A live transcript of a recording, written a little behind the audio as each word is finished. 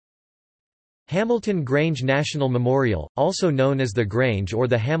Hamilton Grange National Memorial, also known as the Grange or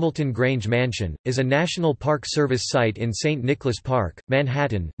the Hamilton Grange Mansion, is a National Park Service site in St. Nicholas Park,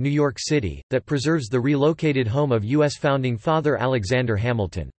 Manhattan, New York City, that preserves the relocated home of U.S. founding father Alexander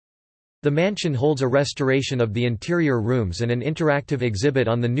Hamilton. The mansion holds a restoration of the interior rooms and an interactive exhibit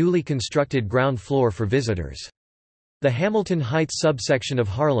on the newly constructed ground floor for visitors. The Hamilton Heights subsection of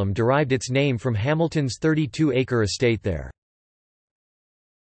Harlem derived its name from Hamilton's 32-acre estate there.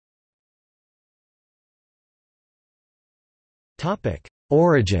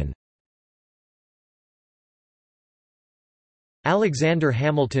 Origin. Alexander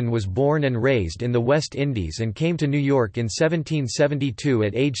Hamilton was born and raised in the West Indies and came to New York in 1772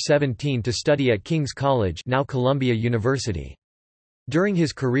 at age 17 to study at King's College, now Columbia University. During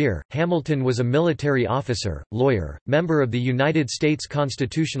his career, Hamilton was a military officer, lawyer, member of the United States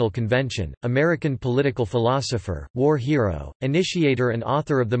Constitutional Convention, American political philosopher, war hero, initiator and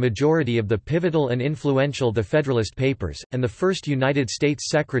author of the majority of the pivotal and influential The Federalist Papers, and the first United States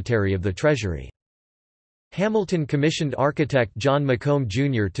Secretary of the Treasury. Hamilton commissioned architect John McComb,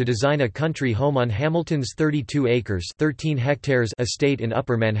 Jr. to design a country home on Hamilton's 32 acres (13 hectares) estate in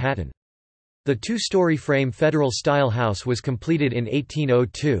Upper Manhattan. The two-story frame Federal-style house was completed in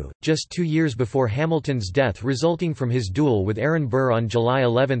 1802, just 2 years before Hamilton's death resulting from his duel with Aaron Burr on July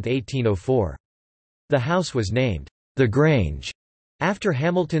 11, 1804. The house was named, "The Grange", after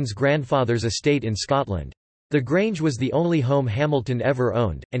Hamilton's grandfather's estate in Scotland. The Grange was the only home Hamilton ever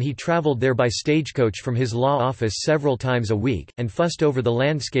owned, and he travelled there by stagecoach from his law office several times a week, and fussed over the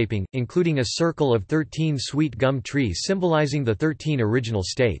landscaping, including a circle of 13 sweet gum trees symbolizing the 13 original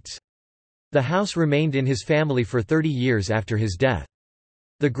states. The house remained in his family for 30 years after his death.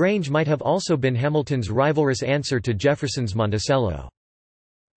 The Grange might have also been Hamilton's rivalrous answer to Jefferson's Monticello.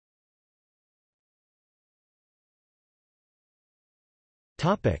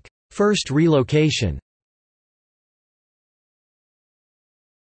 First relocation.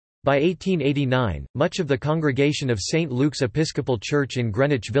 By 1889, much of the congregation of St. Luke's Episcopal Church in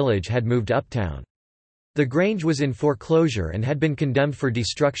Greenwich Village had moved uptown. The Grange was in foreclosure and had been condemned for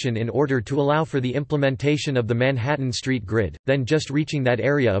destruction in order to allow for the implementation of the Manhattan street grid, then just reaching that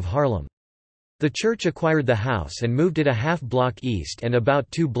area of Harlem. The church acquired the house and moved it a half-block east and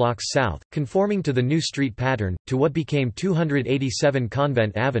about 2 blocks south, conforming to the new street pattern, to what became 287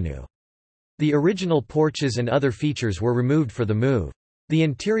 Convent Avenue. The original porches and other features were removed for the move. The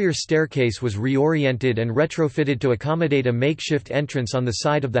interior staircase was reoriented and retrofitted to accommodate a makeshift entrance on the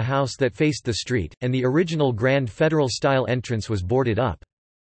side of the house that faced the street, and the original Grand Federal-style entrance was boarded up.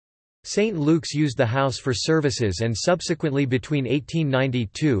 St. Luke's used the house for services and subsequently between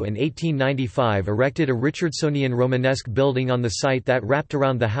 1892 and 1895 erected a Richardsonian Romanesque building on the site that wrapped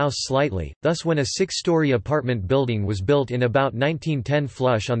around the house slightly, thus when a 6-story apartment building was built in about 1910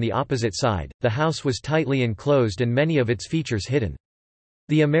 flush on the opposite side, the house was tightly enclosed and many of its features hidden.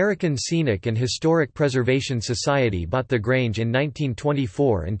 The American Scenic and Historic Preservation Society bought the Grange in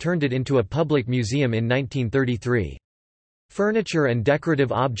 1924 and turned it into a public museum in 1933. Furniture and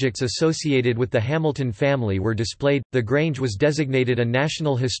decorative objects associated with the Hamilton family were displayed. The Grange was designated a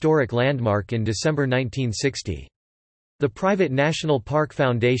National Historic Landmark in December 1960. The private National Park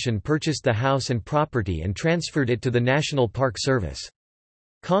Foundation purchased the house and property and transferred it to the National Park Service.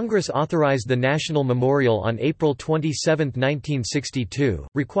 Congress authorized the National Memorial on April 27, 1962,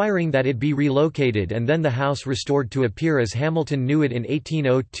 requiring that it be relocated and then the house restored to appear as Hamilton knew it in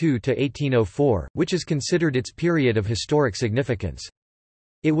 1802 to 1804, which is considered its period of historic significance.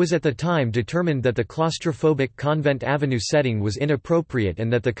 It was at the time determined that the claustrophobic Convent Avenue setting was inappropriate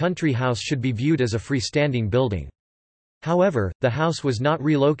and that the country house should be viewed as a freestanding building. However, the house was not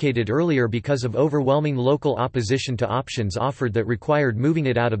relocated earlier because of overwhelming local opposition to options offered that required moving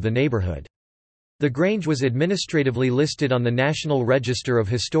it out of the neighborhood. The Grange was administratively listed on the National Register of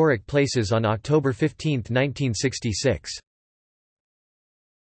Historic Places on October 15, 1966.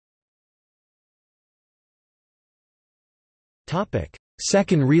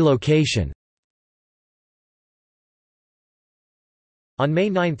 Second relocation. On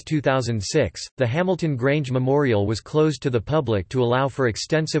May 9, 2006, the Hamilton Grange Memorial was closed to the public to allow for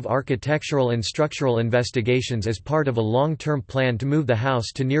extensive architectural and structural investigations as part of a long-term plan to move the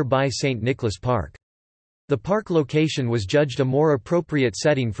house to nearby St. Nicholas Park. The park location was judged a more appropriate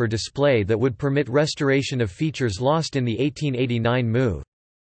setting for display that would permit restoration of features lost in the 1889 move.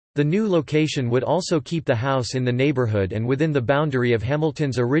 The new location would also keep the house in the neighborhood and within the boundary of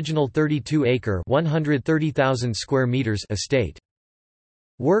Hamilton's original 32-acre (130,000 square meters) estate.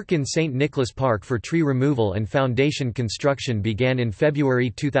 Work in St. Nicholas Park for tree removal and foundation construction began in February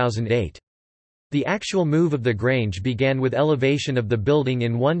 2008. The actual move of the Grange began with elevation of the building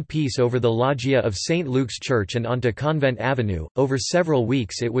in one piece over the loggia of St. Luke's Church and onto Convent Avenue. Over several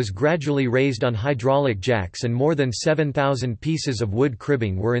weeks it was gradually raised on hydraulic jacks and more than 7,000 pieces of wood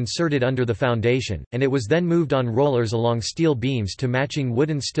cribbing were inserted under the foundation, and it was then moved on rollers along steel beams to matching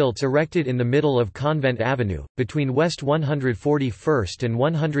wooden stilts erected in the middle of Convent Avenue, between West 141st and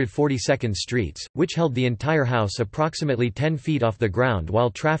 142nd Streets, which held the entire house approximately 10 feet off the ground while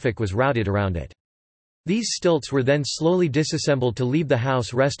traffic was routed around it. These stilts were then slowly disassembled to leave the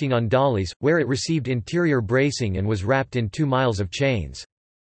house resting on dollies, where it received interior bracing and was wrapped in 2 miles of chains.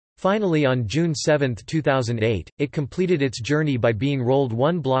 Finally, on June 7, 2008, it completed its journey by being rolled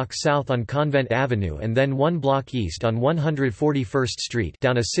 1 block south on Convent Avenue and then 1 block east on 141st Street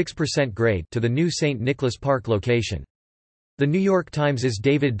down a 6% grade to the new St. Nicholas Park location. The New York Times'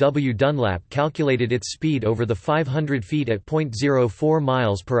 David W. Dunlap calculated its speed over the 500 feet at .04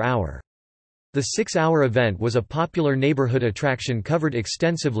 miles per hour. The 6-hour event was a popular neighborhood attraction covered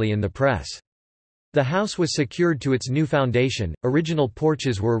extensively in the press. The house was secured to its new foundation, original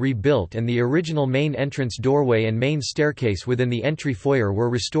porches were rebuilt and the original main entrance doorway and main staircase within the entry foyer were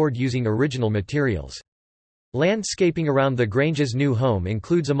restored using original materials. Landscaping around the Grange's new home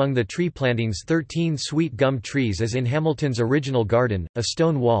includes among the tree plantings 13 sweet gum trees as in Hamilton's original garden, a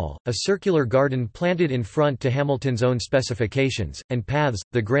stone wall, a circular garden planted in front to Hamilton's own specifications, and paths.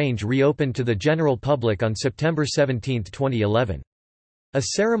 The Grange reopened to the general public on September 17, 2011. A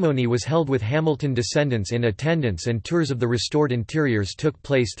ceremony was held with Hamilton descendants in attendance and tours of the restored interiors took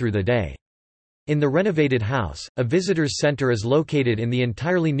place through the day. In the renovated house, a visitors center is located in the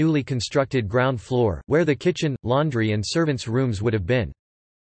entirely newly constructed ground floor, where the kitchen, laundry and servants' rooms would have been.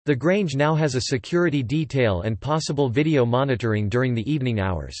 The Grange now has a security detail and possible video monitoring during the evening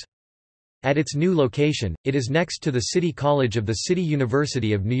hours. At its new location, it is next to the City College of the City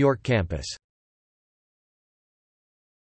University of New York campus.